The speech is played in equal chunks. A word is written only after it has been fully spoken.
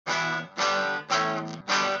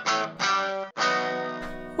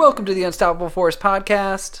Welcome to the Unstoppable Force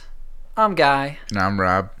podcast. I'm Guy. And I'm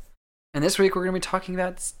Rob. And this week we're going to be talking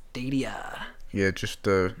about Stadia. Yeah, just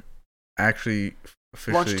actually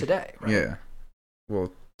officially... Launched today, right? Yeah.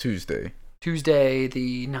 Well, Tuesday. Tuesday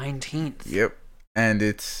the 19th. Yep. And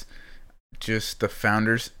it's just the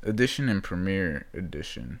Founders Edition and Premier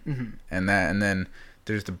Edition. Mm-hmm. And then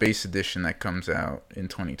there's the base edition that comes out in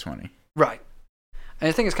 2020. Right. And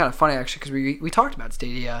I think it's kind of funny, actually, because we talked about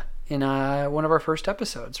Stadia in one of our first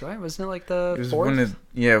episodes, right? Wasn't it like the fourth? One of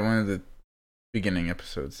the beginning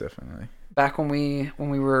episodes, definitely. Back when we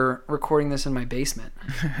were recording this in my basement.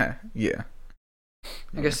 Yeah.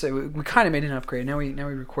 I guess we kind of made an upgrade. Now we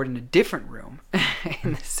record in a different room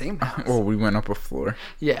in the same house. Well, we went up a floor.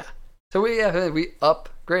 Yeah. So we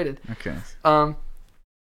upgraded. Okay.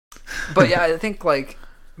 But yeah, I think like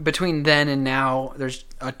between then and now, there's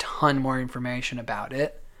a ton more information about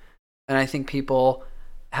it, and I think people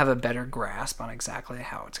have a better grasp on exactly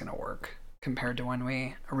how it's going to work compared to when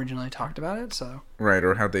we originally talked about it. So right,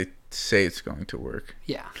 or how they say it's going to work.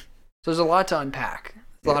 Yeah. So there's a lot to unpack.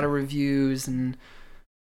 A lot of reviews, and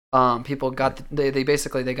people got they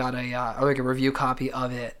got a review copy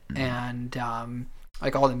of it, and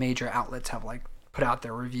like all the major outlets have like put out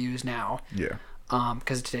their reviews now. Yeah.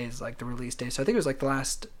 Because today is like the release day, so I think it was like I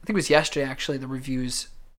think it was yesterday actually. The reviews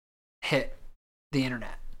hit the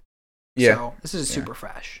internet. Yeah. So this is super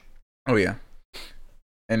fresh. Oh yeah.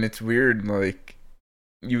 And it's weird, like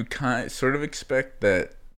you sort of expect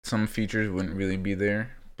that some features wouldn't really be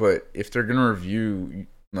there, but if they're gonna review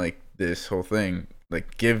like this whole thing,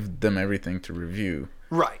 like give them everything to review.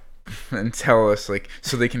 Right. And tell us, like,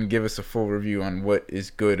 so they can give us a full review on what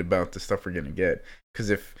is good about the stuff we're gonna get.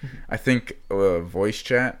 Because I think voice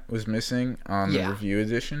chat was missing on the review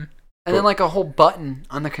edition, and then like a whole button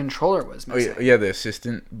on the controller was missing. Oh yeah, the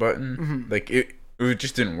assistant button, like it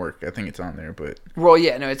just didn't work. I think it's on there, but well,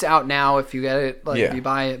 yeah, no, it's out now if you get it, like if you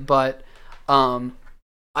buy it. But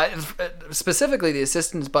specifically the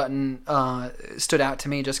assistance button stood out to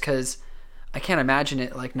me just because I can't imagine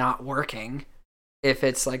it like not working if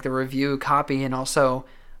it's like the review copy, and also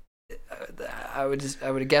I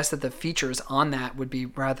would guess that the features on that would be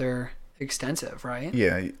rather extensive, right?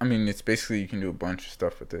 Yeah, I mean it's basically you can do a bunch of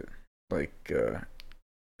stuff with it, like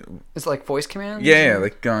it's like voice commands. Yeah,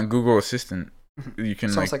 like on Google Assistant, you can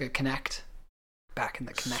sounds like a Connect back in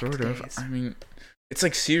the Connect sort of days. I mean, it's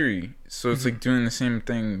like Siri, so it's like doing the same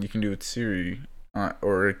thing you can do with Siri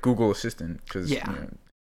or Google Assistant, because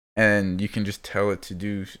and you can just tell it to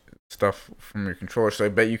do stuff from your controller. So I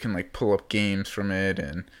bet you can like pull up games from it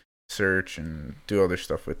and search and do other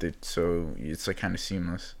stuff with it. So it's like kind of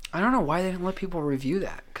seamless. I don't know why they didn't let people review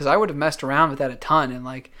that, because I would have messed around with that a ton and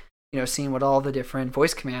like seen what all the different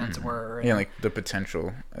voice commands were. And like the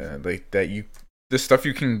potential, like the stuff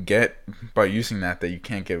you can get by using that you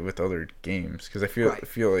can't get with other games. Because I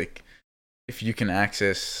feel like if you can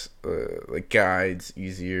access like guides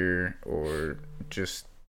easier or just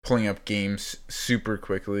pulling up games super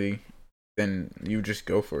quickly, then you just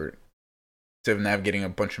go for it. Instead of navigating a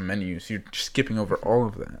bunch of menus, you're just skipping over all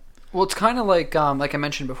of that. Well, it's kind of like I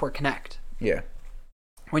mentioned before, Connect. Yeah.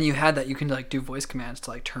 When you had that, you can like do voice commands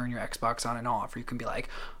to like turn your Xbox on and off, or you can be like,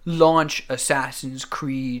 launch Assassin's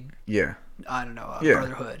Creed. Yeah. I don't know,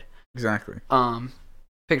 Brotherhood. Exactly.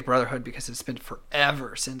 Picked Brotherhood because it's been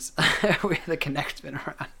forever since the Connect's been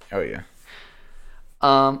around. Oh yeah.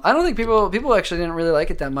 I don't think people actually didn't really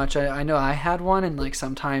like it that much. I know I had one, and like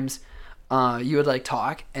sometimes you would like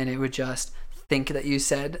talk and it would just think that you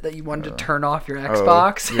said that you wanted to turn off your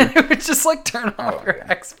Xbox, and it would just like turn off your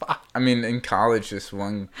Xbox. I mean, in college, this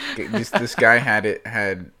guy had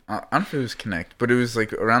I don't know if it was Kinect, but it was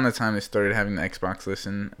like around the time they started having the Xbox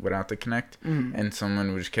Listen without the Kinect, and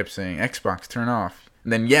someone just kept saying, Xbox, turn off.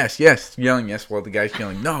 And then yes, yelling yes while the guy's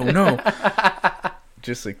yelling, no.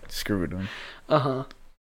 Just like screwed him. So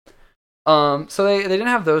they didn't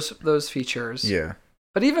have those features. Yeah.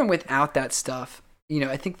 But even without that stuff,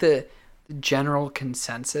 I think the general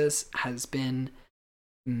consensus has been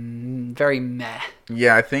very meh.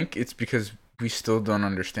 Yeah, I think it's because we still don't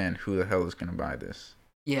understand who the hell is going to buy this.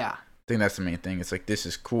 Yeah. I think that's the main thing. It's like, this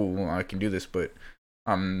is cool, I can do this, but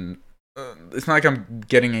it's not like I'm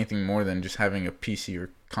getting anything more than just having a PC or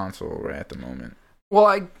console right at the moment.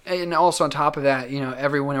 Well, and also on top of that,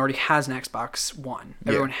 everyone already has an Xbox One.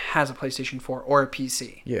 Everyone has a PlayStation 4 or a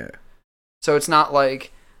PC. Yeah. So it's not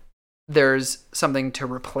like there's something to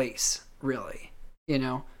replace, really,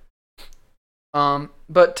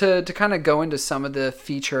 But to kind of go into some of the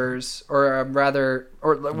features, or what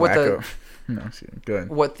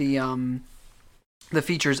what the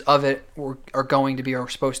features of it are going to be or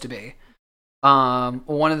supposed to be.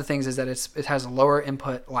 One of the things is that it has a lower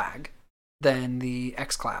input lag than the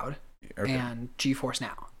xCloud and GeForce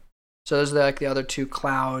Now. So those are like the other two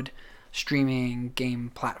cloud streaming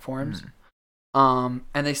game platforms. And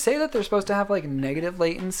they say that they're supposed to have like negative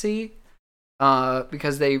latency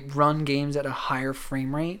because they run games at a higher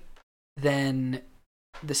frame rate than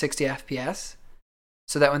the 60 FPS,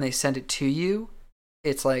 so that when they send it to you,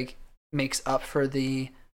 it's like makes up for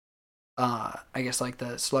the I guess like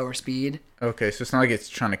the slower speed. Okay, so it's not like it's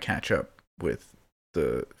trying to catch up with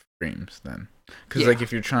the frames then. Because like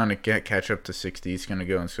if you're trying to catch up to 60, it's gonna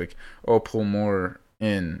go and it's like, oh, pull more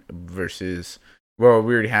in versus, well,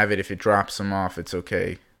 we already have it. If it drops them off, it's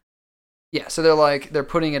okay. Yeah, so they're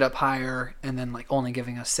putting it up higher and then like only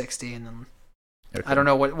giving us 60, and then I don't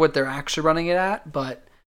know what they're actually running it at, but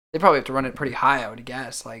they probably have to run it pretty high, I would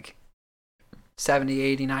guess, like 70,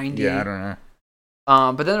 80, 90. Yeah, I don't know.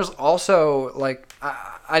 But then there's also like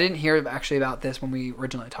I didn't hear actually about this when we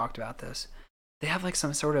originally talked about this. They have like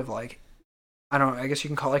some sort of like, I don't know, I guess you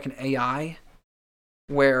can call it like an AI,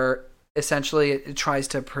 where essentially it tries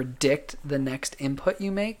to predict the next input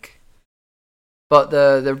you make. But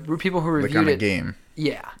the people who reviewed like on a it, game.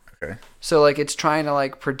 Yeah. Okay. So like it's trying to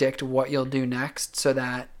like predict what you'll do next, so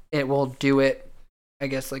that it will do it, I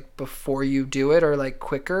guess, like before you do it, or like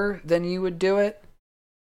quicker than you would do it.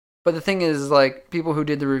 But the thing is, like, people who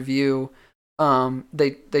did the review,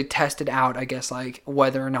 they tested out, I guess, like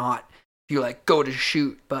whether or not if you like go to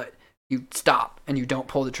shoot but you stop and you don't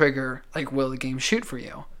pull the trigger, like will the game shoot for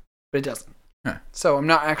you? But it doesn't. Huh. So I'm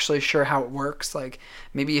not actually sure how it works. Like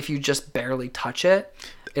maybe if you just barely touch it,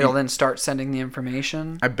 it'll then start sending the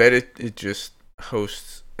information. I bet it just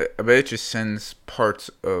hosts. I bet it just sends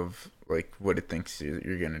parts of like what it thinks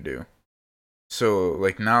you're gonna do. So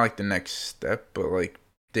like not like the next step, but like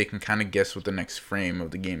they can kind of guess what the next frame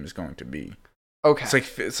of the game is going to be. Okay.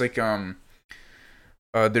 It's like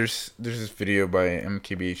there's this video by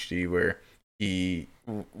MKBHD where he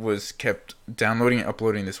was kept downloading and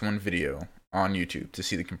uploading this one video on YouTube to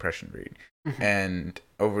see the compression rate. Mm-hmm. And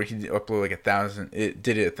he uploaded like 1,000. It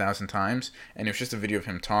did it 1,000 times, and it was just a video of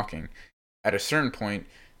him talking. At a certain point,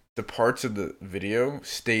 the parts of the video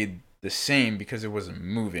stayed the same because it wasn't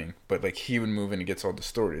moving, but like he would move and it gets all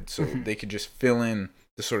distorted. So they could just fill in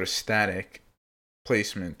the sort of static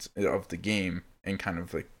placement of the game and kind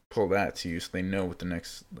of like pull that to you, so they know what the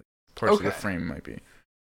next parts of the frame might be.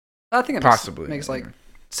 I think it makes like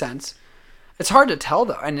sense. It's hard to tell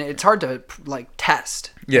though, and it's hard to like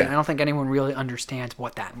test. Yeah, I don't think anyone really understands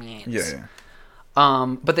what that means. Yeah.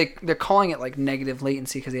 But they're calling it like negative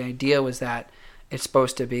latency because the idea was that it's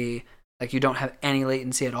supposed to be like you don't have any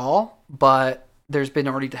latency at all. But there's been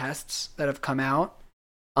already tests that have come out,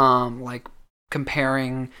 like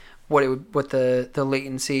comparing what the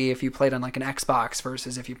latency if you played on like an Xbox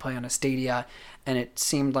versus if you play on a Stadia, and it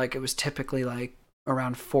seemed like it was typically like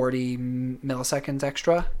around 40 milliseconds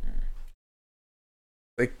extra.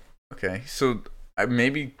 Like, okay, so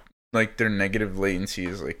maybe like their negative latency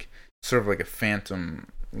is like sort of like a phantom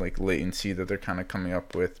like latency that they're kind of coming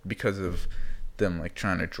up with because of them like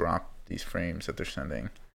trying to drop these frames that they're sending.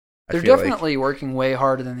 They're definitely working way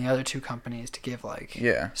harder than the other two companies to give like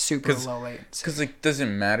super low latency. Because like does it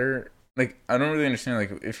matter? Like I don't really understand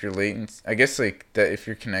like if your latency. I guess like that if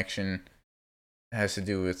your connection has to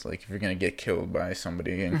do with like if you're gonna get killed by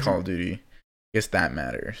somebody in Call of Duty, I guess that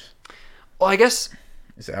matters. Well, I guess.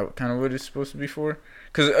 Is that kind of what it's supposed to be for?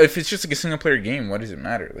 Because if it's just like a single player game, what does it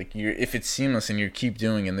matter? Like if it's seamless and you keep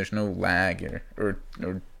doing and there's no lag or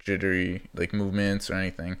jittery like movements or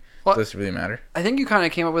anything, does it really matter? I think you kind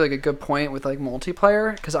of came up with like a good point with like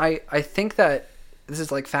multiplayer, because I think that this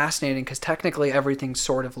is like fascinating because technically everything's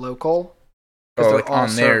sort of local. Oh, like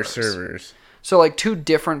on their servers. So like two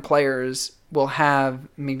different players will have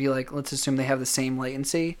maybe like, let's assume they have the same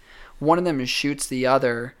latency. One of them shoots the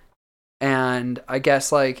other. And I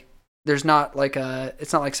guess like there's not like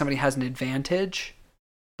it's not like somebody has an advantage,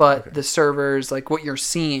 but the servers, like what you're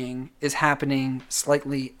seeing is happening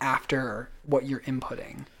slightly after what you're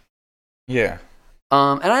inputting. Yeah.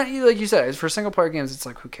 And like you said, for single player games, it's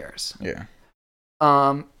like, who cares? Yeah.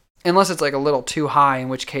 Unless it's like a little too high, in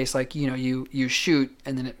which case like, you know, you shoot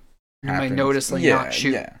and then you might noticeably not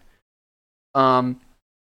shoot. Yeah.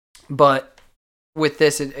 But with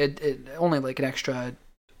this, it only like an extra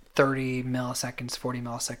 30 milliseconds, 40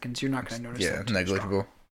 milliseconds, you're not going to notice. Yeah, negligible.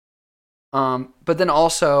 But then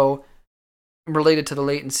also related to the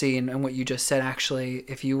latency and what you just said, actually,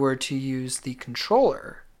 if you were to use the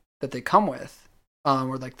controller that they come with,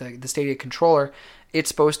 or like the Stadia controller, it's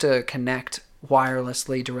supposed to connect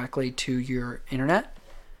wirelessly directly to your internet,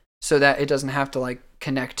 so that it doesn't have to like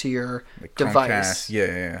connect to your like device.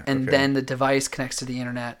 Yeah. And then the device connects to the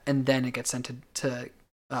internet, and then it gets sent to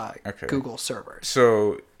Google servers.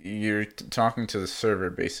 So you're talking to the server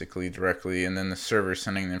basically directly, and then the server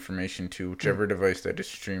sending the information to whichever device that is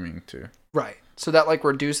streaming to. Right. So that like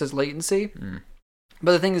reduces latency.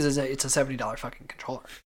 But the thing is it's a $70 fucking controller,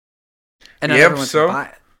 and not everyone can buy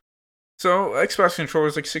it. So Xbox controller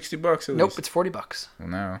is like $60 at least. Nope, it's $40. Well,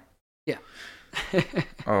 now. Yeah.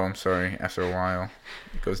 Oh, I'm sorry. After a while,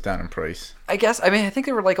 it goes down in price. I guess. I mean, I think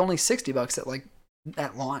they were like only $60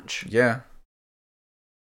 at launch. Yeah.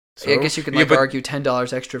 So, I guess you could argue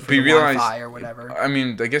 $10 extra for the Wi-Fi or whatever. I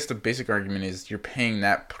mean, I guess the basic argument is you're paying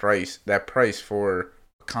that price for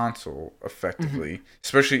a console effectively,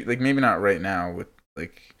 especially like maybe not right now with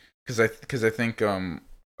like because I think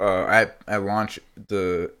at launch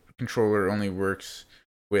the controller only works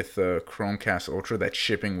with Chromecast Ultra that's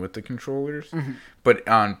shipping with the controllers, but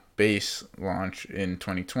on base launch in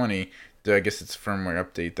 2020, I guess it's a firmware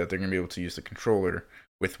update that they're gonna be able to use the controller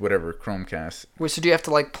with whatever Chromecast. Wait, so do you have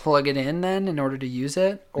to like plug it in then in order to use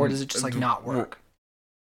it, or does it just like not work?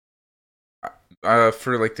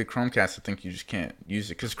 For like the Chromecast, I think you just can't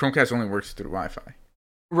use it because Chromecast only works through Wi-Fi.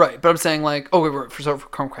 Right, but I'm saying like, for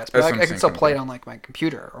Chromecast, but I can still play it on like my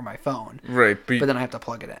computer or my phone. Right, but then I have to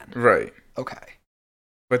plug it in. Right. Okay.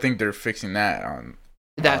 But I think they're fixing that on.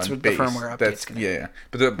 That's on what base. The firmware update's going to be. Yeah,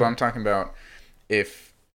 but I'm talking about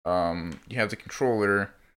if you have the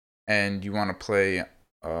controller and you want to play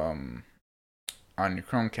on your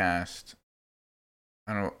Chromecast.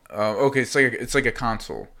 I don't know. Okay, it's like a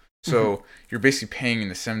console. So you're basically paying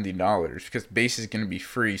the $70 because base is going to be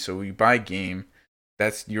free. So when you buy a game,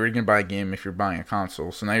 you're going to buy a game if you're buying a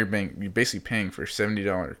console. So now you're basically paying for a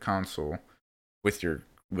 $70 console with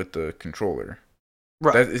the controller.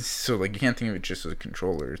 Right. So like you can't think of it just as a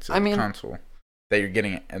controller. It's a console that you're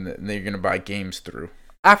getting and that you're going to buy games through.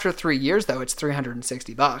 After 3 years, though, it's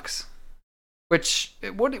 $360. Which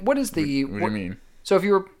what is the? What do you mean? So if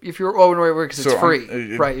you're because it's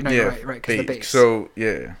free, right? You're right, because the base. So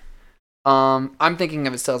yeah. I'm thinking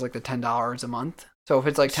of it still as like the $10 a month. So if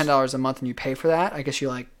it's like $10 a month and you pay for that, I guess you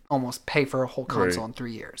like almost pay for a whole console in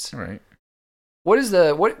 3 years. Right. What is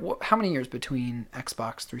the how many years between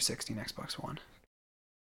Xbox 360 and Xbox One?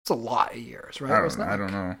 It's a lot of years, right? I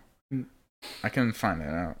don't know. I can find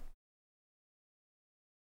that out.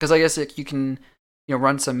 Because I guess you can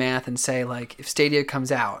run some math and say like if Stadia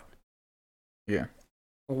comes out, yeah,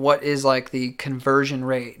 what is like the conversion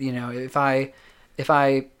rate? If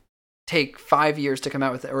I take 5 years to come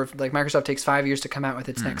out with it, or if like Microsoft takes 5 years to come out with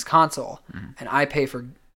its next console, and I pay for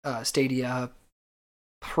Stadia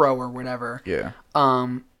Pro or whatever,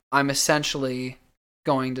 I'm essentially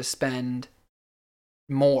going to spend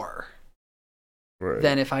more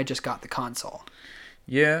than if I just got the console.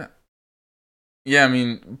 Yeah. Yeah, I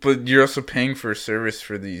mean, but you're also paying for a service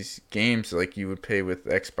for these games like you would pay with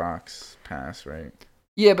Xbox Pass, right?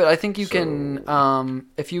 Yeah, but I think you can,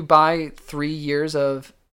 if you buy 3 years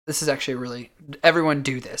of, this is actually really, everyone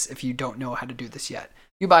do this if you don't know how to do this yet.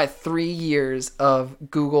 You buy 3 years of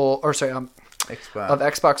Xbox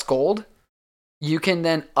Gold, you can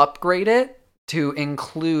then upgrade it to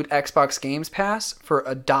include Xbox Games Pass for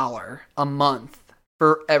 $1 a month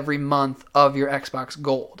for every month of your Xbox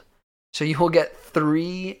Gold. So you will get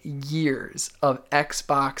 3 years of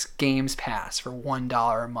Xbox Games Pass for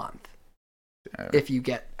 $1 a month if you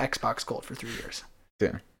get Xbox Gold for 3 years.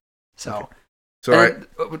 Yeah. So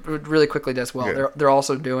really quickly as well, they're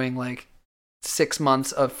also doing like 6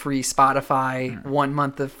 months of free Spotify, 1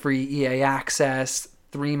 month of free EA access,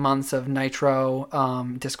 3 months of Nitro,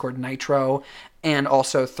 Discord Nitro, and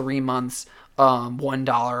also 3 months,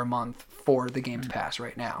 $1 a month for the Games Pass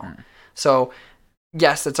right now. So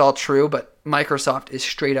yes, that's all true, but Microsoft is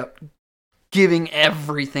straight up giving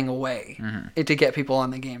everything away to get people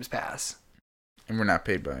on the Games Pass. And we're not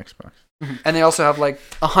paid by Xbox. And they also have like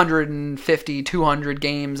 150, 200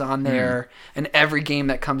 games on there, and every game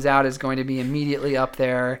that comes out is going to be immediately up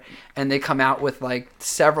there. And they come out with like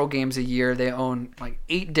several games a year. They own like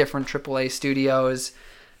 8 different AAA studios.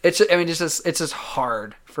 It's just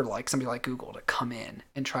hard for like somebody like Google to come in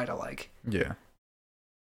and try to like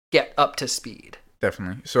get up to speed.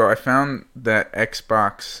 Definitely. So I found that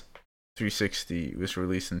Xbox 360 was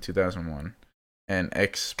released in 2001. And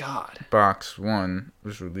Xbox One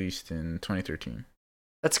was released in 2013.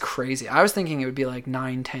 That's crazy. I was thinking it would be like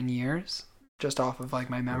 9-10 years, just off of like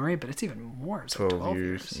my memory, but it's even more. It's 12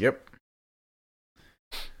 years. Yep.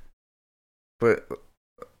 But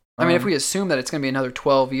I mean, if we assume that it's going to be another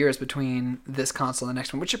 12 years between this console and the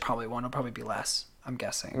next one, which it probably won't. It'll probably be less, I'm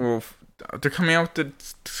guessing. Well, they're coming out with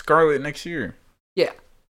the Scarlet next year. Yeah.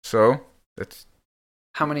 So that's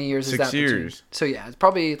How many years is 6 that? years. So yeah, it's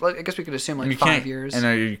probably. I guess we could assume like 5 years. And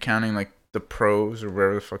are you counting like the pros or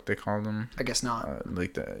whatever the fuck they call them? I guess not.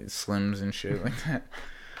 Like the slims and shit like that.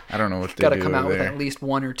 I don't know what they Got to do come out there. with at least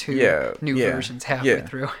 1 or 2 new versions halfway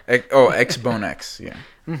through. Xbone X, yeah.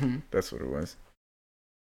 That's what it was.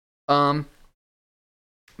 But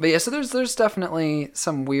yeah, so there's definitely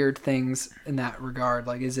some weird things in that regard.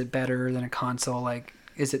 Like, is it better than a console? Like,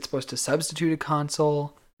 is it supposed to substitute a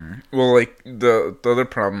console? Well, like the other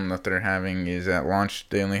problem that they're having is at launch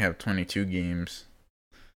they only have 22 games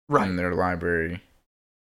in their library.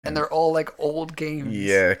 And they're all like old games.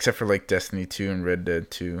 Yeah, except for like Destiny 2 and Red Dead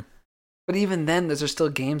 2. But even then, those are still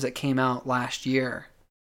games that came out last year.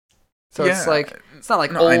 So it's like, it's not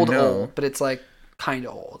like old, but it's like kind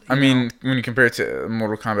of old. I mean, when you compare it to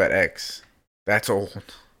Mortal Kombat X, that's old.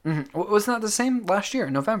 Wasn't that the same last year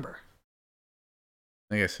in November?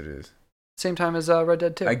 I guess it is. Same time as Red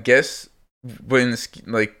Dead 2. I guess, but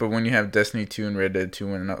but when you have Destiny 2 and Red Dead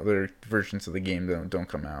 2 and other versions of the game don't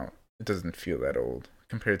come out, it doesn't feel that old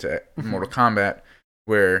compared to Mortal Kombat,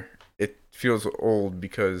 where it feels old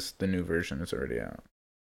because the new version is already out.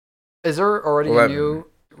 Is there already 11. a new?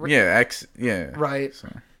 Right. So.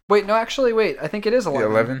 Wait, no, actually, wait. I think it is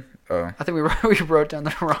 11. 11? Oh. I think we wrote down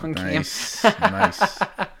the wrong game. Nice.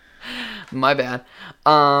 My bad.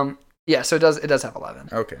 Yeah, so it does have 11.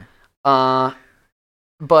 Okay.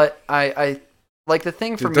 But I like the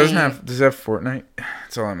thing for me. Does it have Fortnite?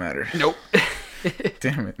 That's all that matters. Nope.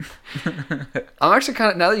 Damn it. I'm actually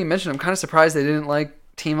now that you mentioned, I'm kind of surprised they didn't like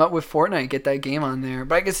team up with Fortnite, get that game on there.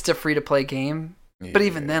 But I guess it's a free to play game. Yeah. But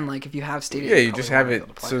even then, like if you have Stadia, you just have it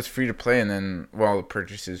so it's free to play, and then all the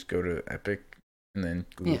purchases go to Epic, and then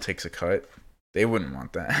Google takes a cut. They wouldn't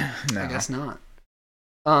want that. No. I guess not.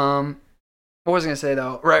 What was I gonna say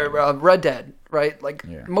though? Right, Red Dead, right? Like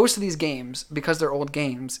most of these games, because they're old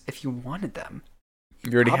games, if you wanted them,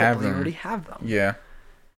 you already have them. Yeah.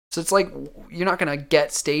 So it's like you're not gonna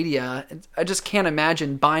get Stadia. I just can't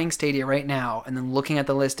imagine buying Stadia right now and then looking at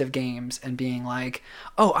the list of games and being like,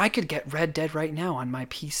 "Oh, I could get Red Dead right now on my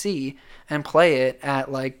PC and play it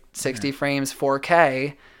at like 60 frames,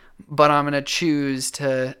 4K." But I'm gonna choose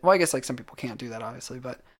to. Well, I guess like some people can't do that, obviously,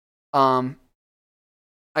 but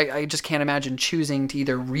I just can't imagine choosing to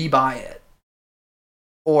either rebuy it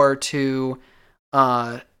or to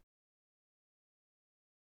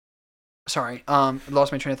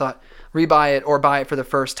lost my train of thought. Rebuy it or buy it for the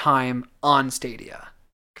first time on Stadia.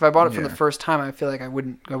 If I bought it for the first time, I feel like I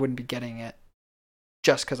wouldn't be getting it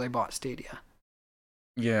just because I bought Stadia.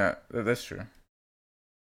 Yeah, that's true.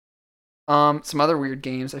 Some other weird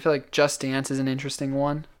games. I feel like Just Dance is an interesting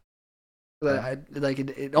one.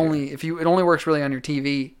 It only works really on your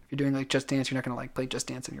TV. If you're doing like Just Dance, you're not gonna like play Just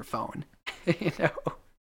Dance on your phone. You know.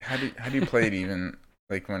 How do you play it even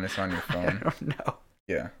like when it's on your phone? I don't know.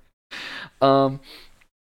 Yeah.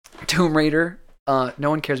 Tomb Raider. No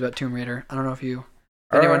one cares about Tomb Raider. I don't know if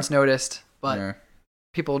anyone's noticed, but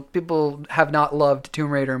people have not loved Tomb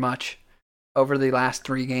Raider much over the last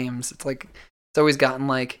 3 games. It's like it's always gotten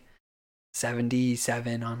like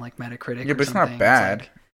 77 on like Metacritic. Yeah, but it's not bad.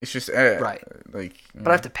 It's just right. Like, but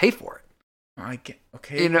I have to pay for it.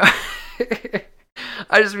 Okay. You know.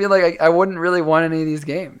 I just feel like I wouldn't really want any of these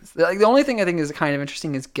games. Like the only thing I think is kind of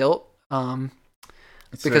interesting is Guilt.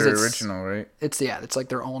 It's because it's original, right? It's like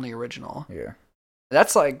their only original. Yeah.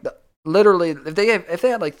 That's like literally if they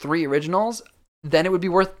had like 3 originals, then it would be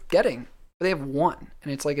worth getting. But they have 1,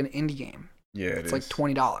 and it's like an indie game. Yeah, it's like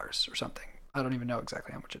 $20 or something. I don't even know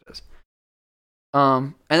exactly how much it is.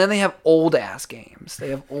 And then they have old ass games. They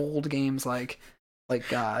have old games like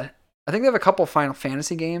I think they have a couple Final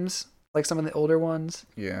Fantasy games, like some of the older ones.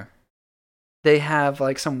 Yeah. They have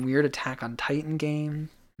like some weird Attack on Titan game,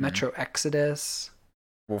 Metro Exodus.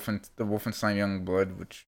 The Wolfenstein Young Blood,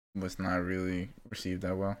 which was not really received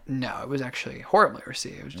that well. No, it was actually horribly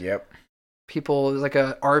received. Yep. It was like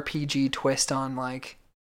a RPG twist on like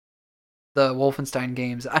the Wolfenstein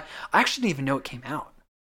games. I actually didn't even know it came out.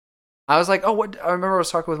 I was like, oh, what? I remember I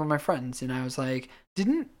was talking with one of my friends, and I was like,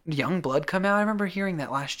 didn't Young Blood come out? I remember hearing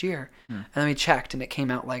that last year. And then we checked, and it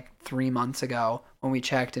came out like 3 months ago when we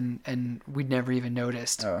checked, and we'd never even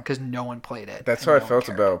noticed because no one played it. That's how I felt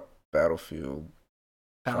about Battlefield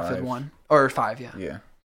 1 or 5, yeah. Yeah.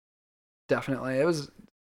 Definitely. It was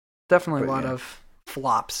definitely a lot of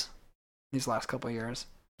flops these last couple of years.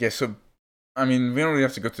 Yeah, so, I mean, we don't really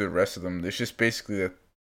have to go through the rest of them. It's just basically that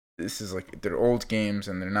this is like, they're old games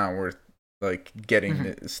and they're not worth, like, getting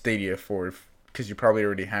the Stadia for, because you probably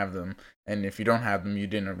already have them. And if you don't have them, you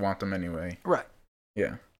didn't want them anyway. Right.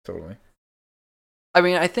 Yeah, totally. I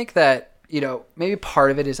mean, I think that, maybe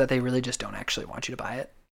part of it is that they really just don't actually want you to buy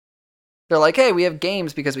it. They're like, hey, we have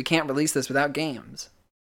games because we can't release this without games,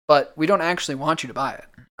 but we don't actually want you to buy it.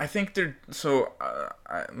 I think they're so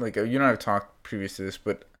like you and I have talked previous to this,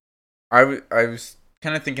 but I was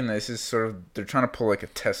kind of thinking that this is sort of they're trying to pull like a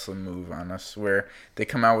Tesla move on us, where they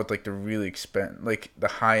come out with like the really like the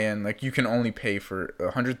high end, like you can only pay for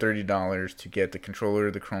 $130 to get the controller,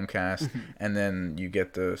 the Chromecast, and then you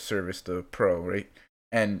get the service, the Pro, right?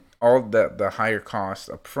 And all the higher cost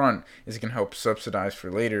up front is going to help subsidize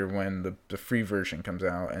for later when the free version comes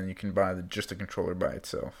out and you can buy just the controller by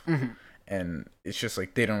itself. And it's just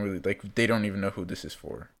like they don't even know who this is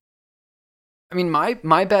for. I mean,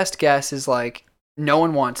 my best guess is like no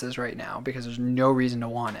one wants this right now because there's no reason to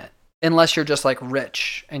want it. Unless you're just like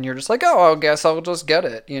rich and you're just like, oh, I guess I'll just get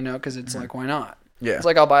it, because it's like, why not? Yeah. It's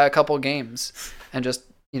like I'll buy a couple games and just,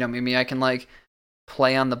 maybe I can like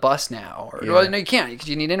play on the bus now. Or well, no, you can't because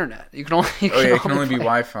you need internet. You can only it can only be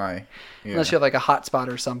Wi-Fi. Yeah. Unless you have like a hotspot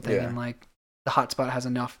or something and like the hotspot has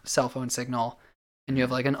enough cell phone signal and you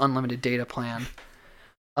have like an unlimited data plan.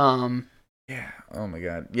 Yeah. Oh my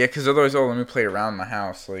god. Yeah, because otherwise, let me play around my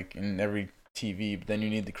house like in every TV. But then you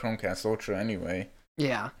need the Chromecast Ultra anyway.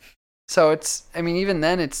 Yeah. So even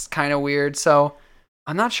then it's kind of weird. So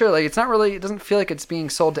I'm not sure. Like, it doesn't feel like it's being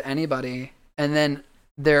sold to anybody. And then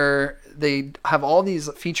they have all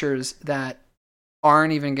these features that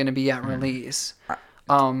aren't even going to be at release.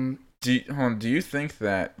 Do you think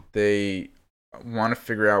that they want to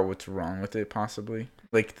figure out what's wrong with it, possibly?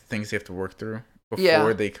 Like the things they have to work through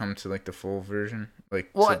before they come to like the full version,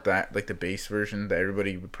 that like the base version that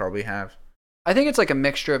everybody would probably have. I think it's like a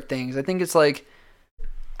mixture of things. I think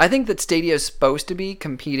that Stadia is supposed to be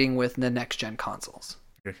competing with the next gen consoles.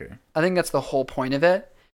 Okay. I think that's the whole point of it.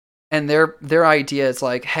 And their idea is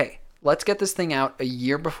like, hey, let's get this thing out a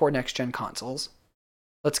year before next gen consoles.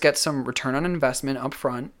 Let's get some return on investment up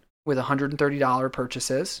front with $130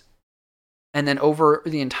 purchases. And then over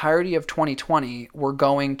the entirety of 2020, we're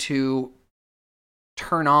going to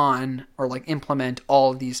turn on or like implement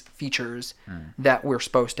all of these features that we're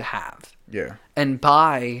supposed to have. Yeah. And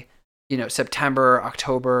by, September,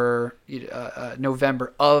 October,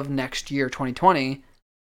 November of next year, 2020,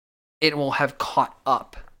 it will have caught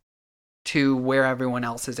up to where everyone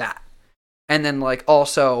else is at. And then like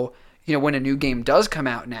also, when a new game does come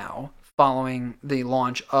out now, following the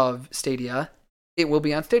launch of Stadia, it will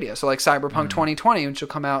be on Stadia. So like Cyberpunk 2020, which will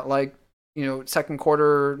come out like, second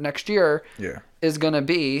quarter next year, is going to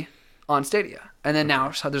be on Stadia. And then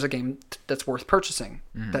now there's a game that's worth purchasing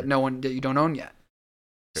that you don't own yet.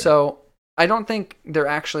 Okay. So I don't think they're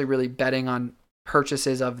actually really betting on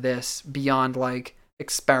purchases of this beyond like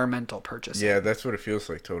experimental purchases. Yeah, that's what it feels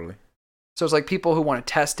like, totally. So it's like people who want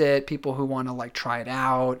to test it, people who want to like try it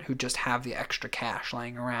out, who just have the extra cash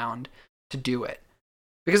laying around to do it.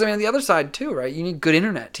 Because on the other side too, right? You need good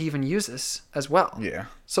internet to even use this as well. Yeah.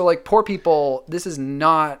 So like poor people, this is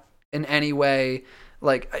not in any way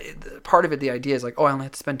like part of it. The idea is like, oh, I only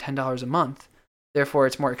have to spend $10 a month. Therefore,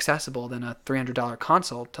 it's more accessible than a $300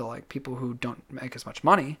 console to like people who don't make as much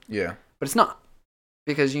money. Yeah. But it's not,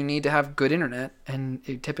 because you need to have good internet, and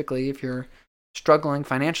typically, if you're struggling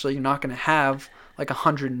financially, you're not going to have like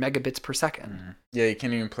 100 megabits per second. Yeah, you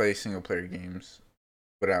can't even play single player games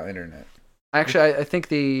without internet. Actually, I think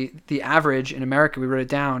the average in America, we wrote it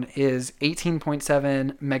down, is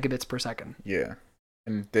 18.7 megabits per second. Yeah,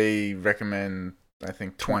 and they recommend, I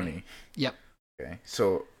think, 20. Yep. Okay,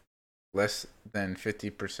 so less than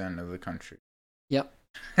 50% of the country. Yep.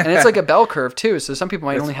 And it's like a bell curve too, so some people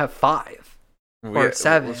might only have 5 or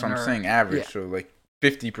 7. So I'm saying average, so like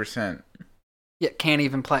 50%. Yeah, can't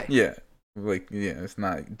even play. Yeah, it's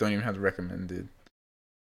not. Don't even have the recommended.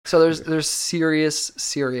 So there's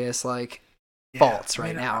serious like faults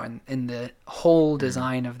right now in the whole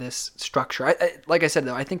design of this structure. I like I said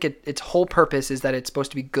though, I think its whole purpose is that it's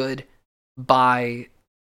supposed to be good by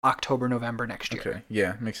October, November next year. Okay,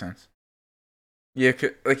 yeah, makes sense. Yeah,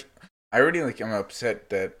 like I already like I'm upset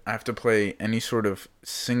that I have to play any sort of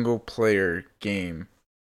single player game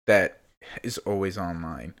that is always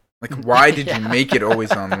online. Like, why did you make it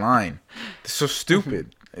always online? It's so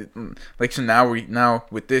stupid. So now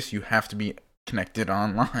with this, you have to be connected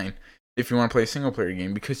online if you want to play a single player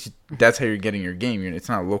game, because that's how you're getting your game. It's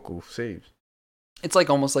not local saves. It's like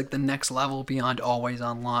almost like the next level beyond always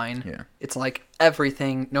online. Yeah. It's like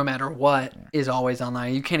everything, no matter what, is always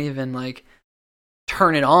online. You can't even like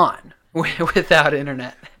turn it on without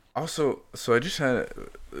internet. Also, so I just had,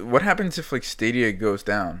 what happens if like Stadia goes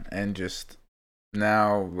down and just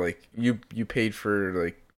now like you paid for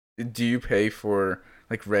like, do you pay for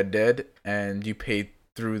like Red Dead and you pay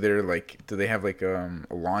through their like, do they have like a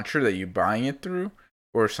launcher that you're buying it through,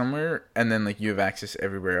 or somewhere, and then like you have access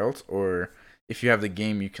everywhere else, or if you have the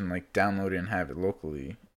game, you can like download it and have it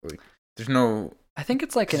locally. Like, there's no. I think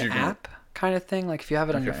it's like 'Cause an you're gonna. app kind of thing. Like if you have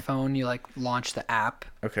it on your Okay. phone, you like launch the app,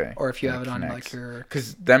 Okay. or if you And have it it on like connects. your.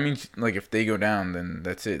 Because that means like if they go down, then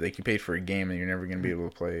that's it. Like you paid for a game, and you're never gonna be able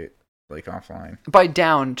to play it like offline. By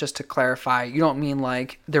down, just to clarify, you don't mean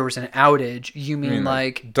like there was an outage. You I mean mean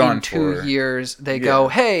like done in 2 for. years they Yeah. go,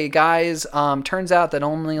 hey guys, turns out that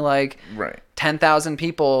only like Right. 10,000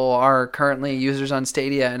 people are currently users on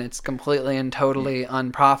Stadia, and it's completely and totally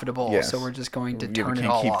unprofitable. Yes. So we're just going to Yeah, we turn it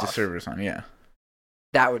can't all keep off. the servers on. Yeah.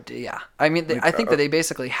 That would, yeah. I mean, Like, I think that they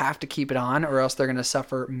basically have to keep it on, or else they're going to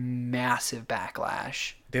suffer massive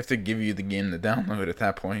backlash. they have to give you the game to download at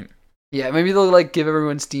that point. Yeah, maybe they'll like give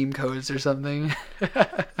everyone Steam codes or something.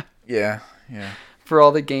 Yeah. Yeah. For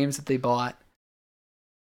all the games that they bought.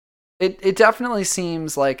 It definitely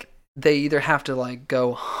seems like they either have to like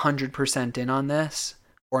go 100% in on this,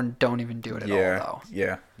 or don't even do it at all, though.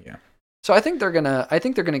 Yeah. Yeah. So I think they're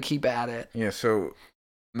gonna keep at it. Yeah. So,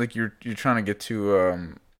 like, you're trying to get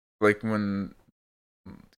to like when,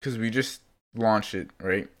 because we just launched it,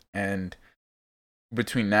 right? And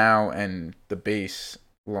between now and the base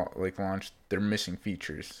like launch, they're missing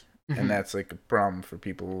features, and that's like a problem for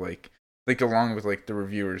people. Like along with like the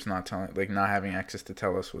reviewers not telling, like not having access to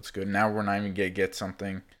tell us what's good. Now we're not even gonna get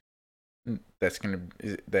something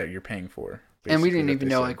that you're paying for. And we didn't even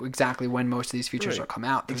know like exactly when most of these features will come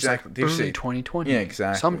out. There's exactly. like early 2020. Yeah,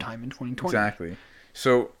 exactly. Sometime in 2020. Exactly.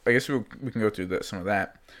 So I guess we can go through some of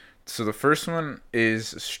that. So the first one is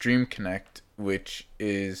Stream Connect, which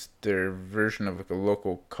is their version of like a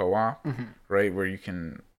local co-op, right? Where you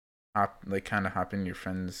can hop in your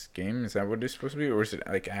friend's game. Is that what it's supposed to be, or is it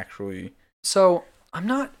like actually? So I'm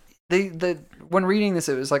not. When reading this,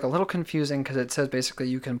 it was like a little confusing because it says basically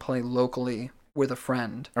you can play locally with a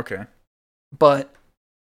friend. Okay. But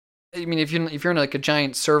I mean, if you're in like a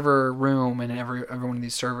giant server room and every one of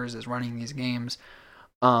these servers is running these games,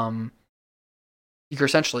 you're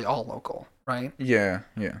essentially all local, right? Yeah.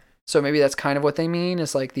 Yeah. So maybe that's kind of what they mean,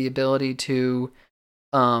 is like the ability to,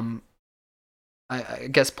 I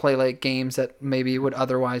guess, play like games that maybe would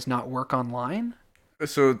otherwise not work online.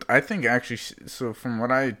 So I think actually, so from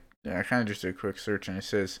what I kind of just did a quick search, and it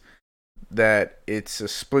says that it's a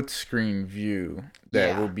split screen view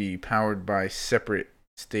that will be powered by separate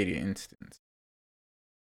Stadia instance.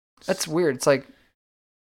 That's weird. It's like,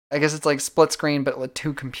 I guess it's like split screen, but with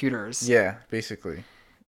two computers. Yeah, basically.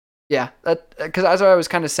 Yeah, because as I was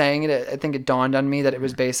kind of saying it, I think it dawned on me that it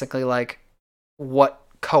was basically like what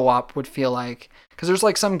co-op would feel like. Because there's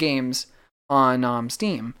like some games on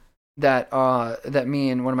Steam that me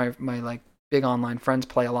and one of my like big online friends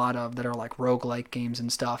play a lot of, that are like roguelike games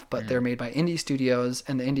and stuff, but they're made by indie studios,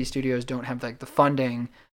 and the indie studios don't have like the funding,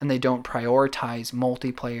 and they don't prioritize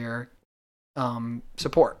multiplayer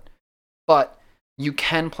support. But you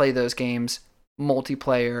can play those games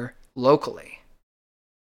multiplayer locally.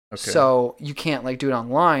 Okay. So you can't like do it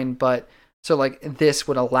online, but so like this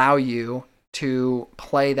would allow you to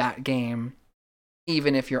play that game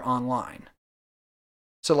even if you're online.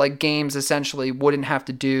 So like games essentially wouldn't have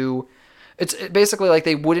to do, it's basically like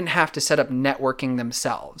they wouldn't have to set up networking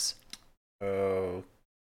themselves. Oh.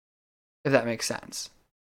 If that makes sense.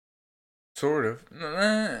 Sort of.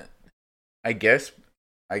 I guess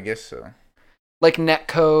so. Like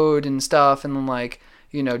netcode and stuff, and then like,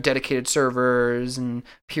 you know, dedicated servers and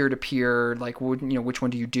peer-to-peer, like, which one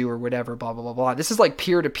do you do or whatever, blah, blah, blah, blah. This is like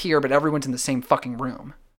peer-to-peer, but everyone's in the same fucking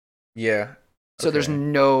room. Yeah. Okay. So there's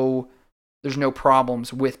no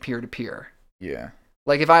problems with peer-to-peer. Yeah.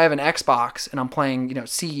 Like if I have an Xbox and I'm playing, you know,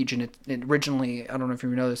 Siege, and it originally, I don't know if you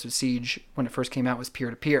know this, was Siege when it first came out was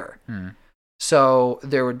peer-to-peer. So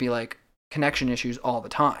there would be like connection issues all the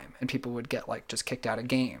time, and people would get like just kicked out of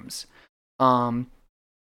games. But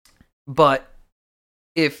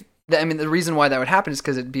the reason why that would happen is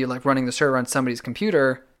because it'd be like running the server on somebody's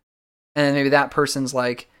computer, and then maybe that person's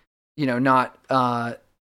like, you know, not.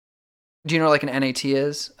 Do you know what like an NAT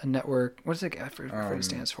is? A network. What does it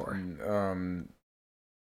stands for?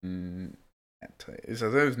 Is that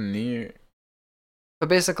those near? But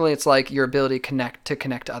basically, it's like your ability to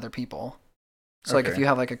connect to other people. So like if you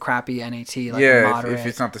have like a crappy NAT, like a moderate, if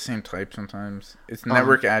it's not the same type, sometimes it's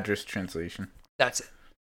network address translation. That's it.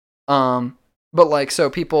 But like, so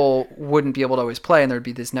people wouldn't be able to always play, and there'd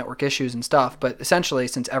be these network issues and stuff. But essentially,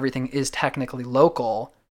 since everything is technically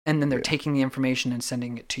local, and then they're taking the information and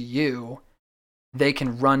sending it to you, they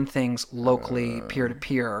can run things locally,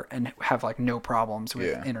 peer-to-peer, and have like no problems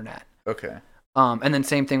with internet. Okay. And then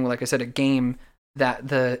same thing with, like I said, a game that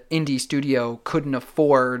the indie studio couldn't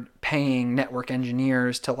afford paying network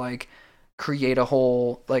engineers to like create a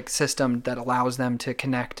whole like system that allows them to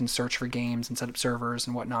connect and search for games and set up servers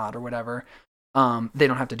and whatnot or whatever. They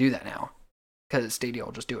don't have to do that now because Stadia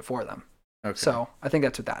will just do it for them. Okay. So I think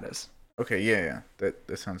that's what that is. Okay, yeah.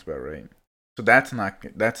 That sounds about right. So that's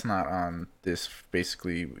not on this.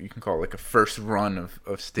 Basically, you can call it like a first run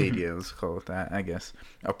of Stadia. Mm-hmm. Let's call it that. I guess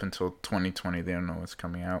up until 2020, they don't know what's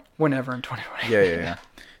coming out. Whenever in 2020. Yeah.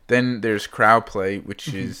 Then there's crowd play,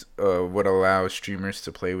 which is what allows streamers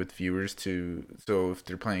to play with viewers. So if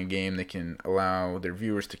they're playing a game, they can allow their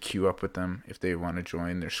viewers to queue up with them if they want to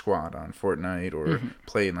join their squad on Fortnite or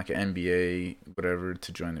play in like an NBA, whatever,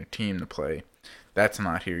 to join their team to play. That's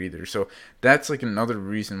not here either. So that's like another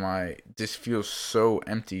reason why this feels so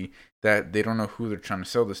empty, that they don't know who they're trying to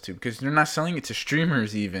sell this to, because they're not selling it to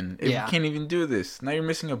streamers even. If you can't even do this, now you're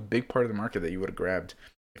missing a big part of the market that you would have grabbed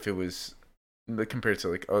if it was compared to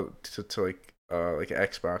like like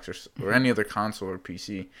Xbox or any other console or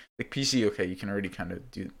PC. Like PC, okay, you can already kind of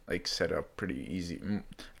do like set up pretty easy,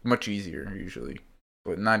 much easier usually,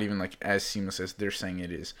 but not even like as seamless as they're saying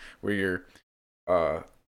it is, where you're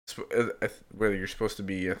whether you're supposed to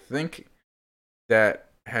be. I think that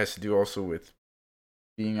has to do also with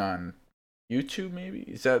being on YouTube, maybe?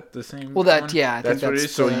 Is that the same? Well, I think that's what it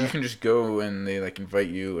is. So you can just go and they like invite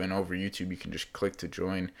you, and over YouTube you can just click to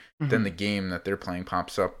join. Mm-hmm. Then the game that they're playing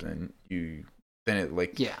pops up, and it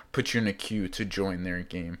puts you in a queue to join their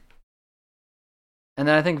game. And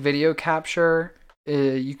then I think video capture, so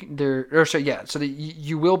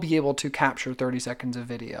you will be able to capture 30 seconds of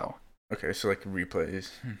video. Okay, so like replays.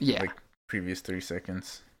 Yeah. Like previous 3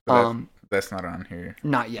 seconds. But that's not on here.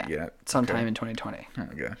 Not yet. Sometime in 2020. Oh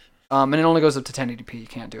gosh. And it only goes up to 1080p. You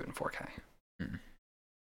can't do it in 4K.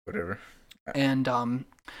 Whatever. And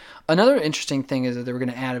another interesting thing is that they were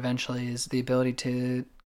going to add eventually is the ability to,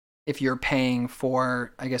 if you're paying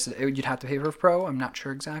for, I guess you'd have to pay for Pro. I'm not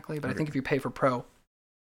sure exactly, but I think if you pay for Pro,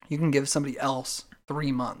 you can give somebody else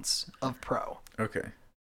 3 months of Pro. Okay.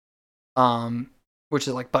 Which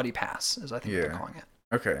is like Buddy Pass, is I think what they're calling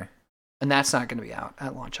it. Okay. And that's not going to be out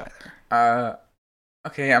at launch either.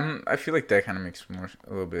 Okay, I feel like that kind of makes a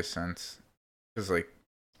little bit of sense, because like.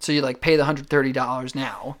 So you like pay the $130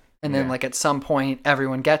 now, and then like at some point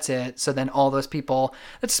everyone gets it. So then all those people,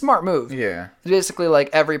 it's a smart move. Yeah. Basically, like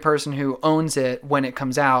every person who owns it when it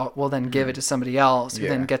comes out will then give it to somebody else who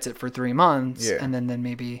then gets it for 3 months, and then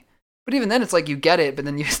maybe. But even then, it's like you get it, but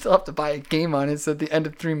then you still have to buy a game on it. So at the end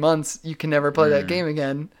of 3 months, you can never play that game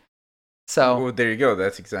again. So. Well, there you go.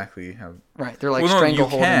 That's exactly how. Right, they're like strangleholding you. You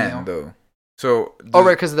can though. So.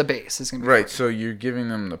 Right, because of the base is gonna be. Right, so you're giving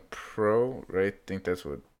them the Pro, right? I think that's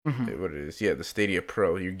what it is. Yeah, the Stadia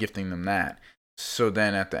Pro. You're gifting them that. So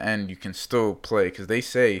then at the end, you can still play, because they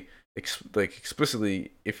say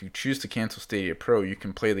explicitly, if you choose to cancel Stadia Pro, you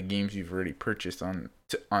can play the games you've already purchased on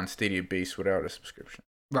Stadia base without a subscription.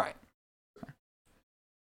 Right.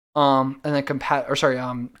 And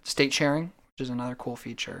then state sharing, which is another cool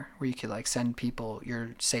feature where you could like send people your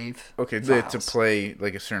save. Okay, to play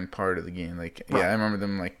like a certain part of the game. Like I remember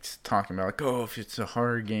them like talking about like, oh, if it's a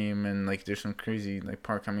horror game and like there's some crazy like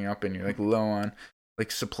part coming up and you're like low on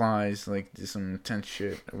like supplies, like some intense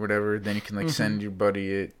shit or whatever, then you can like send your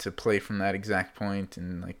buddy it to play from that exact point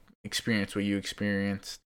and like experience what you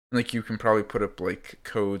experienced. And, like you can probably put up like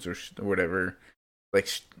codes or whatever. Like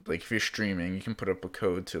if you're streaming, you can put up a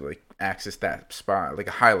code to like access that spot, like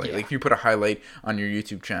a highlight. Yeah. Like if you put a highlight on your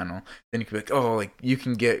YouTube channel, then you can be like, oh, like you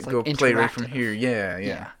can go play right from here.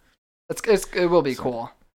 Yeah. It will be cool.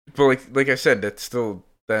 But like I said,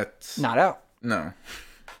 that's not out. No.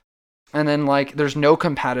 And then like there's no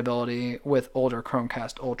compatibility with older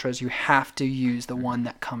Chromecast Ultras. You have to use the one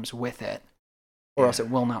that comes with it, or else it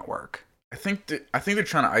will not work. I think they're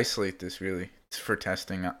trying to isolate this really. For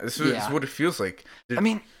testing. This is what it feels like. I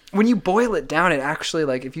mean, when you boil it down, it actually,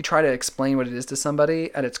 like, if you try to explain what it is to somebody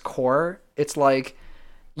at its core, it's like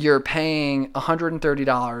you're paying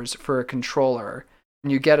 $130 for a controller,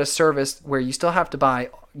 and you get a service where you still have to buy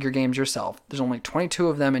your games yourself. There's only 22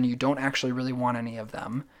 of them, and you don't actually really want any of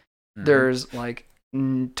them. There's, like,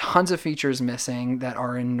 tons of features missing that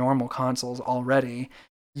are in normal consoles already.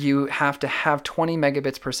 You have to have 20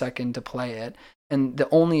 megabits per second to play it. And the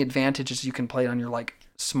only advantage is you can play it on your like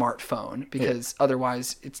smartphone, because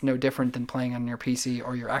otherwise it's no different than playing on your PC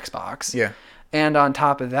or your Xbox. Yeah. And on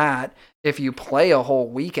top of that, if you play a whole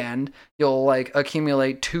weekend, you'll like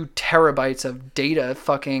accumulate 2 terabytes of data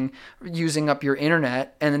fucking using up your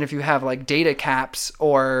internet. And then if you have like data caps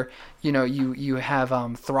or, you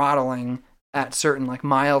have throttling at certain like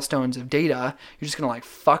milestones of data, you're just going to like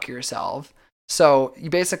fuck yourself. So you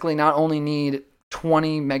basically not only need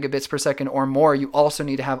 20 megabits per second or more, you also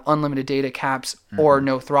need to have unlimited data caps or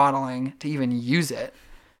no throttling to even use it.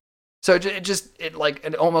 So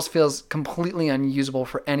it almost feels completely unusable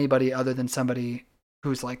for anybody other than somebody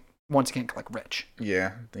who's like, once again, like rich.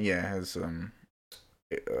 Yeah, it has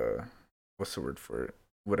what's the word for it?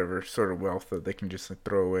 Whatever sort of wealth that they can just like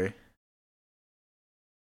throw away.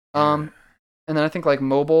 And then I think like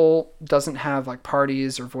mobile doesn't have like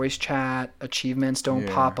parties or voice chat, achievements don't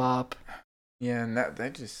pop up. Yeah, and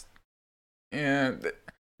that just I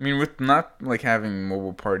mean, with not like having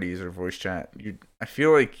mobile parties or voice chat, I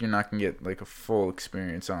feel like you're not gonna get like a full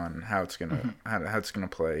experience on how it's gonna how it's gonna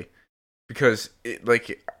play, because it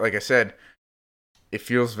like I said, it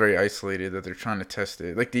feels very isolated that they're trying to test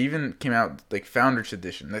it. Like they even came out like Founders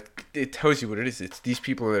Edition. That it tells you what it is. It's these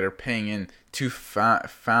people that are paying in to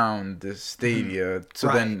found this Stadia. So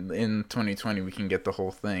then in 2020 we can get the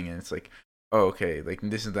whole thing, and it's like, oh, okay, like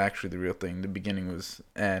this is actually the real thing. The beginning was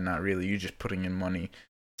not really. You're just putting in money.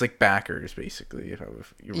 It's like backers basically, if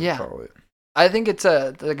you would call it. I think it's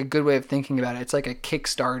a good way of thinking about it. It's like a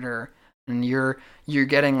Kickstarter, and you're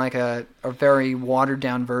getting like a very watered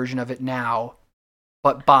down version of it now.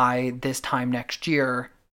 But by this time next year,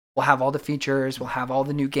 we'll have all the features, we'll have all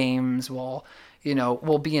the new games, we'll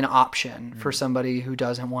be an option for somebody who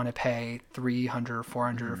doesn't want to pay $300,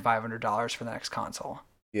 $400, or $500 for the next console.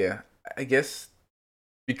 Yeah, I guess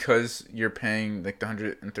because you're paying like the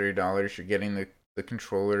 $130, you're getting the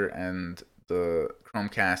controller and the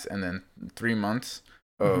Chromecast, and then 3 months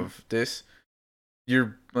of this.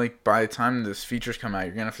 You're like, by the time those features come out,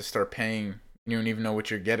 you're gonna have to start paying. You don't even know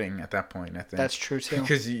what you're getting at that point, I think. That's true, too.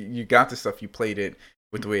 Because you got the stuff, you played it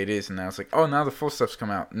with the way it is, and now it's like, oh, now the full stuff's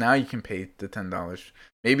come out. Now you can pay the $10.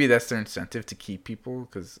 Maybe that's their incentive to keep people,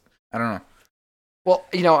 because, I don't know. Well,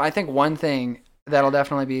 I think one thing that'll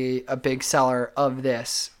definitely be a big seller of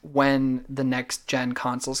this when the next-gen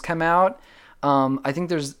consoles come out, I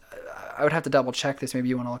think I would have to double-check this, maybe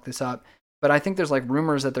you want to look this up, but I think there's like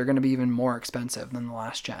rumors that they're going to be even more expensive than the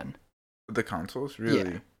last gen. The consoles?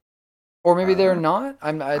 Really? Yeah. Or maybe they're not.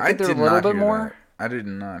 I think they're a little bit more. I did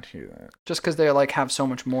not hear that. Just because they like have so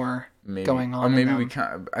much more going on. Or maybe we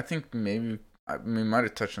can't. I think maybe we might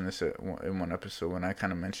have touched on this in one episode when I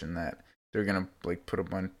kind of mentioned that they're gonna like put a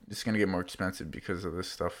bunch. It's gonna get more expensive because of this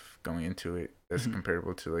stuff going into it. That's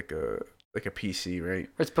comparable to like a PC, right?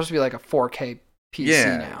 It's supposed to be like a 4K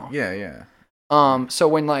PC now. Yeah. So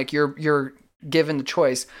when like you're given the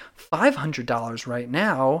choice, $500 right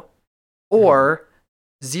now, or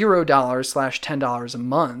 $0/$10 a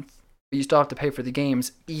month, but you still have to pay for the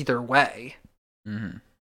games either way.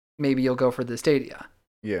 Maybe you'll go for the Stadia.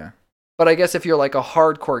 Yeah. But I guess if you're like a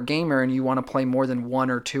hardcore gamer and you want to play more than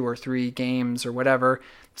 1 or 2 or 3 games or whatever,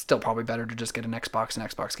 it's still probably better to just get an Xbox and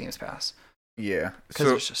Xbox Games Pass. Yeah. Because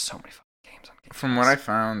there's just so many fucking games on Game From what I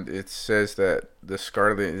found, it says that the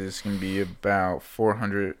Scarlet is going to be about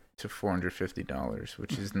 $400 to $450,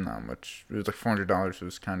 which is not much. It was like $400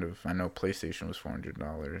 was kind of. I know PlayStation was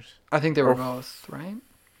 $400. I think they were both, right?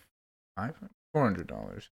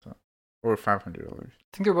 $400 or $500. I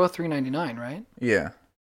think they were both $399, right? Yeah.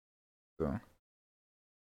 So.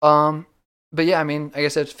 But yeah, I mean, I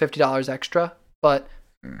guess it's $50 extra. But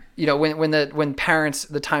when parents,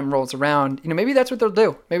 the time rolls around, maybe that's what they'll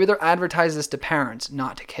do. Maybe they'll advertise this to parents,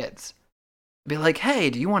 not to kids. Be like,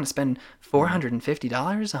 hey, do you want to spend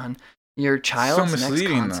 $450 on your child's next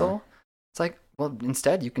console? Though. It's like, well,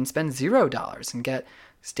 instead you can spend $0 and get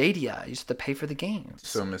Stadia. You just have to pay for the games.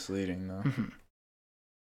 So misleading, though.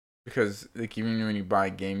 Because like even when you buy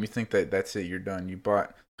a game, you think that that's it, you're done. You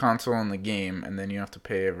bought console and the game, and then you don't have to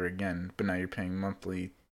pay ever again. But now you're paying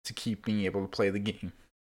monthly to keep being able to play the game.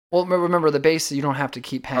 Well, remember the base, you don't have to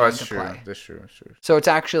keep paying to play. That's true. So it's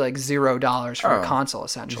actually like $0 for a console,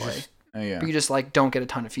 essentially. Yeah. But you just like don't get a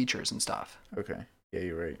ton of features and stuff. Okay. Yeah,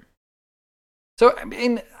 you're right. So I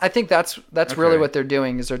mean, I think that's really what they're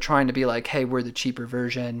doing is they're trying to be like, hey, we're the cheaper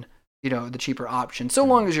version, the cheaper option. So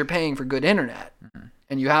long as you're paying for good internet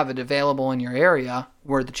and you have it available in your area,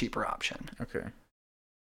 we're the cheaper option. Okay.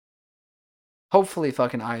 Hopefully,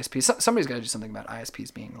 fucking ISPs. Somebody's got to do something about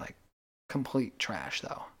ISPs being like complete trash,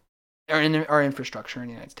 though. Our infrastructure in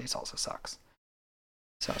the United States also sucks.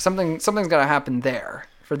 So something's got to happen there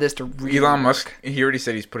for this to really Elon work. Musk, he already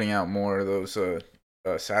said he's putting out more of those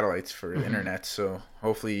satellites for the internet, so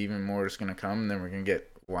hopefully even more is going to come, and then we're going to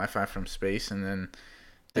get Wi-Fi from space, and then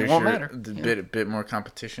there's a bit more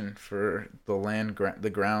competition for the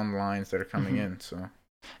ground lines that are coming in. So,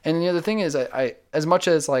 and the other thing is, I as much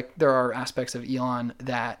as like there are aspects of Elon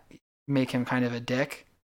that make him kind of a dick,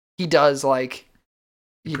 he does like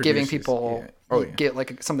giving people get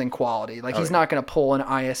like something quality. Like he's not going to pull an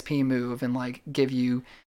ISP move and like give you,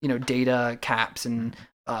 data caps and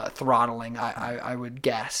throttling. I would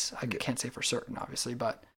guess. I can't say for certain, obviously,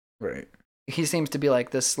 but right. He seems to be like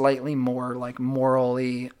this slightly more like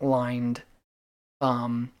morally aligned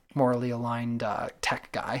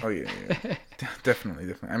tech guy. Oh yeah.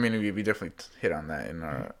 Definitely. I mean, we definitely hit on that in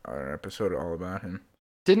our episode all about him.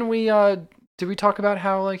 Didn't we? Did we talk about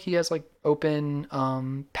how like he has like open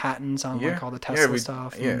patents on like all the Tesla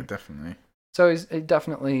stuff? Yeah, definitely. So it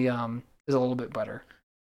definitely is a little bit better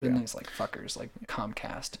than these like fuckers like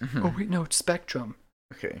Comcast. Mm-hmm. Oh wait, no, it's Spectrum.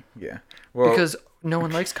 Okay, yeah. Well, because no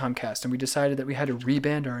one likes Comcast, and we decided that we had to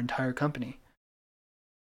reband our entire company.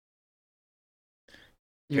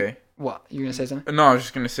 Okay. What? You gonna say something? No, I was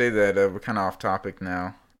just gonna say that we're kind of off topic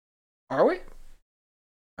now. Are we?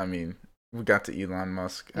 I mean, we got to Elon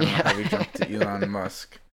Musk. I don't know how we jumped to Elon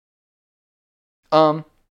Musk. I mean,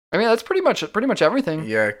 that's pretty much everything.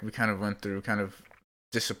 Yeah, we kind of went through kind of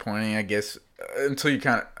disappointing, I guess, until you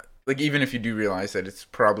kind of like, even if you do realize that it's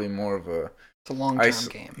probably more of a it's a long-term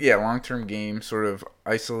game. Yeah, long-term game, sort of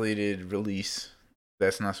isolated release.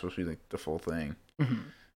 That's not supposed to be like the full thing. Mm-hmm.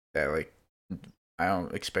 That like, I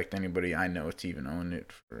don't expect anybody I know to even own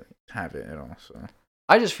it or have it at all. So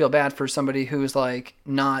I just feel bad for somebody who's like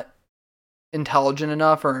not intelligent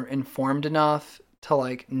enough or informed enough to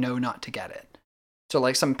like know not to get it. So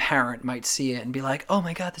like some parent might see it and be like, "Oh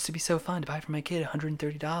my god, this would be so fun to buy for my kid,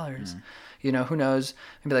 $130." Who knows?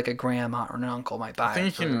 Maybe like a grandma or an uncle might buy it. I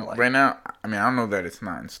think you can right now. I mean, I don't know that it's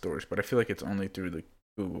not in stores, but I feel like it's only through the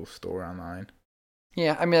Google store online.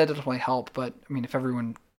 Yeah, I mean that definitely help, but I mean if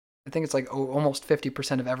everyone, I think it's like almost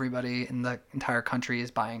 50% of everybody in the entire country is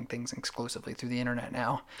buying things exclusively through the internet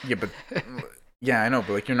now. Yeah, but yeah, I know,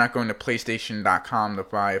 but like you're not going to PlayStation.com to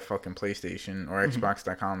buy a fucking PlayStation or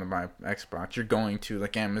Xbox.com to buy Xbox. You're going to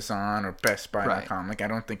like Amazon or BestBuy.com. Like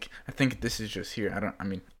I think this is just here. I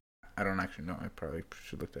don't actually know. I probably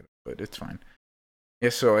should look that up, but it's fine. Yeah,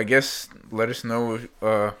 so I guess let us know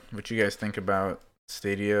what you guys think about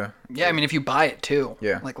Stadia. Yeah, I mean if you buy it too.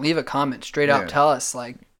 Yeah. Like leave a comment straight up. Tell us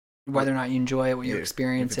like whether or not you enjoy it, what your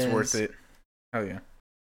experience is. If it's worth it. Hell yeah.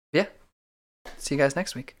 Yeah. See you guys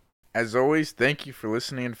next week. As always, thank you for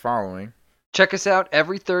listening and following. Check us out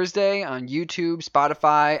every Thursday on YouTube,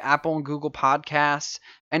 Spotify, Apple and Google Podcasts,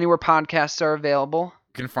 anywhere podcasts are available.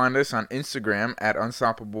 You can find us on Instagram at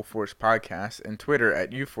Unstoppable Force Podcast and Twitter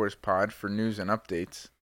at UForcePod for news and updates.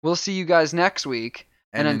 We'll see you guys next week.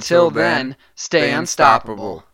 And until then, stay unstoppable.